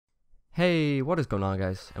Hey, what is going on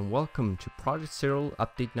guys, and welcome to Project Serial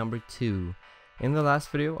update number 2. In the last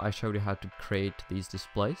video I showed you how to create these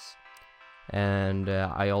displays, and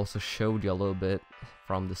I also showed you a little bit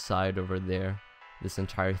from the side over there, this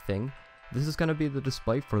entire thing. This is gonna be the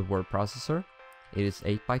display for the word processor. It is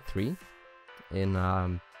 8x3 in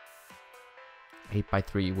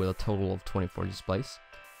 8x3 with a total of 24 displays,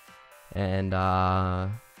 and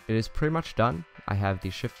it is pretty much done. I have the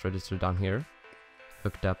shift register down here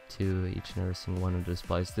hooked up to each and every single one of the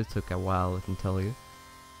displays. This took a while, I can tell you.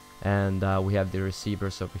 And we have the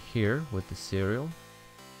receivers over here with the serial,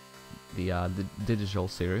 the digital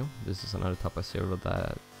serial. This is another type of serial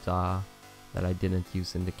that I didn't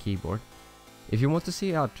use in the keyboard. If you want to see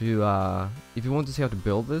how to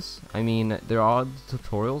build this, I mean, there are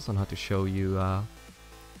tutorials on how to show you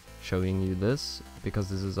showing you this, because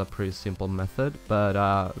this is a pretty simple method.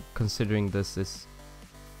 But considering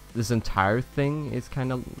this entire thing is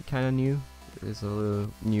kind of new. It's a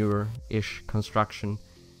little newer-ish construction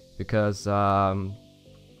because it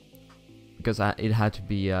had to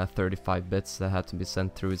be 35 bits that had to be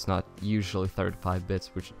sent through. It's not usually 35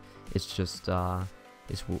 bits, which it's just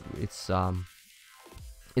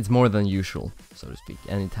it's more than usual, so to speak,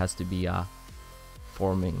 and it has to be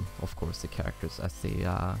forming, of course, the characters as they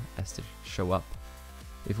show up.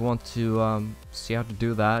 If you want to see how to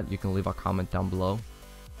do that, you can leave a comment down below,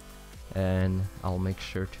 and I'll make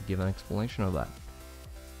sure to give an explanation of that.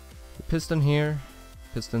 The piston here,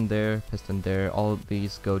 piston there, all of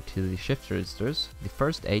these go to the shift registers. The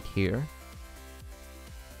first 8 here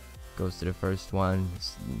goes to the first one,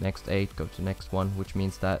 next 8 go to the next one, which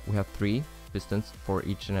means that we have 3 pistons for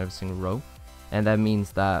each and every single row. And that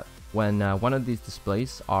means that when one of these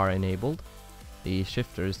displays are enabled, the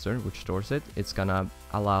shift register, which stores it, it's gonna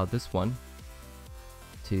allow this one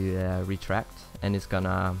to retract, and it's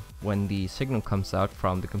gonna, when the signal comes out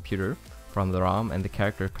from the computer, from the ROM, and the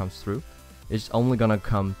character comes through, it's only gonna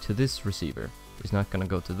come to this receiver. It's not gonna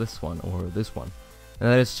go to this one or this one. And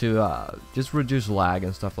that is to just reduce lag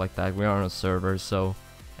and stuff like that. We are on a server, so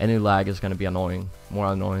any lag is gonna be annoying,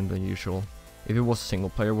 more annoying than usual. If it was a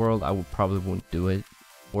single player world, I probably wouldn't do it,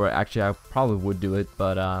 or actually I probably would do it,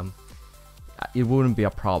 but it wouldn't be a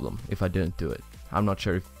problem if I didn't do it. I'm not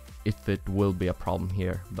sure if it will be a problem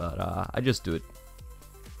here, but I just do it.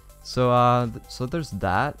 So so there's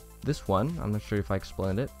that. This one, I'm not sure if I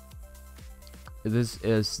explained it. This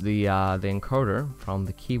is the encoder from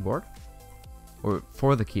the keyboard, or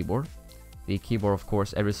for the keyboard. The keyboard, of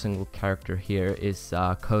course, every single character here is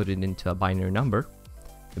coded into a binary number.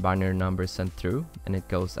 The binary number is sent through, and it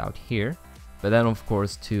goes out here. But then, of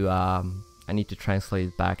course, I need to translate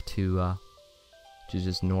it back to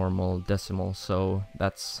just normal decimal. So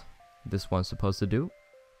that's this one's supposed to do,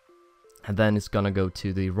 and then it's gonna go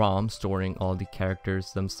to the ROM, storing all the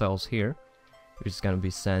characters themselves here, which is gonna be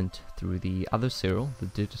sent through the other serial, the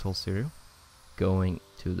digital serial, going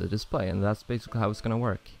to the display. And that's basically how it's gonna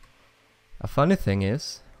work. A funny thing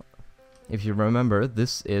is, if you remember,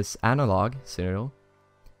 this is analog serial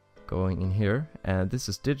going in here, and this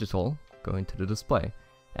is digital going to the display.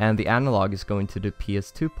 And the analog is going to the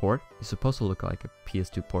PS2 port. It's supposed to look like a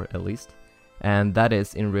PS2 port at least. And that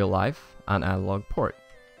is, in real life, an analog port.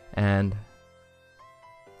 And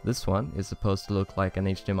this one is supposed to look like an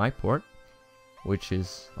HDMI port, which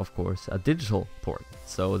is, of course, a digital port.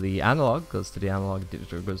 So the analog goes to the analog,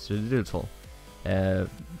 digital goes to the digital.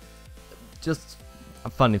 Just a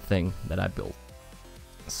funny thing that I built.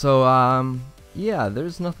 So, yeah,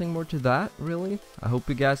 there's nothing more to that, really. I hope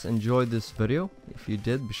you guys enjoyed this video. If you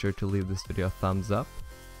did, be sure to leave this video a thumbs up.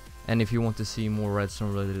 And if you want to see more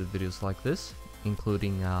redstone related videos like this,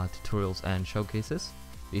 including tutorials and showcases,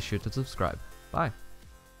 be sure to subscribe. Bye!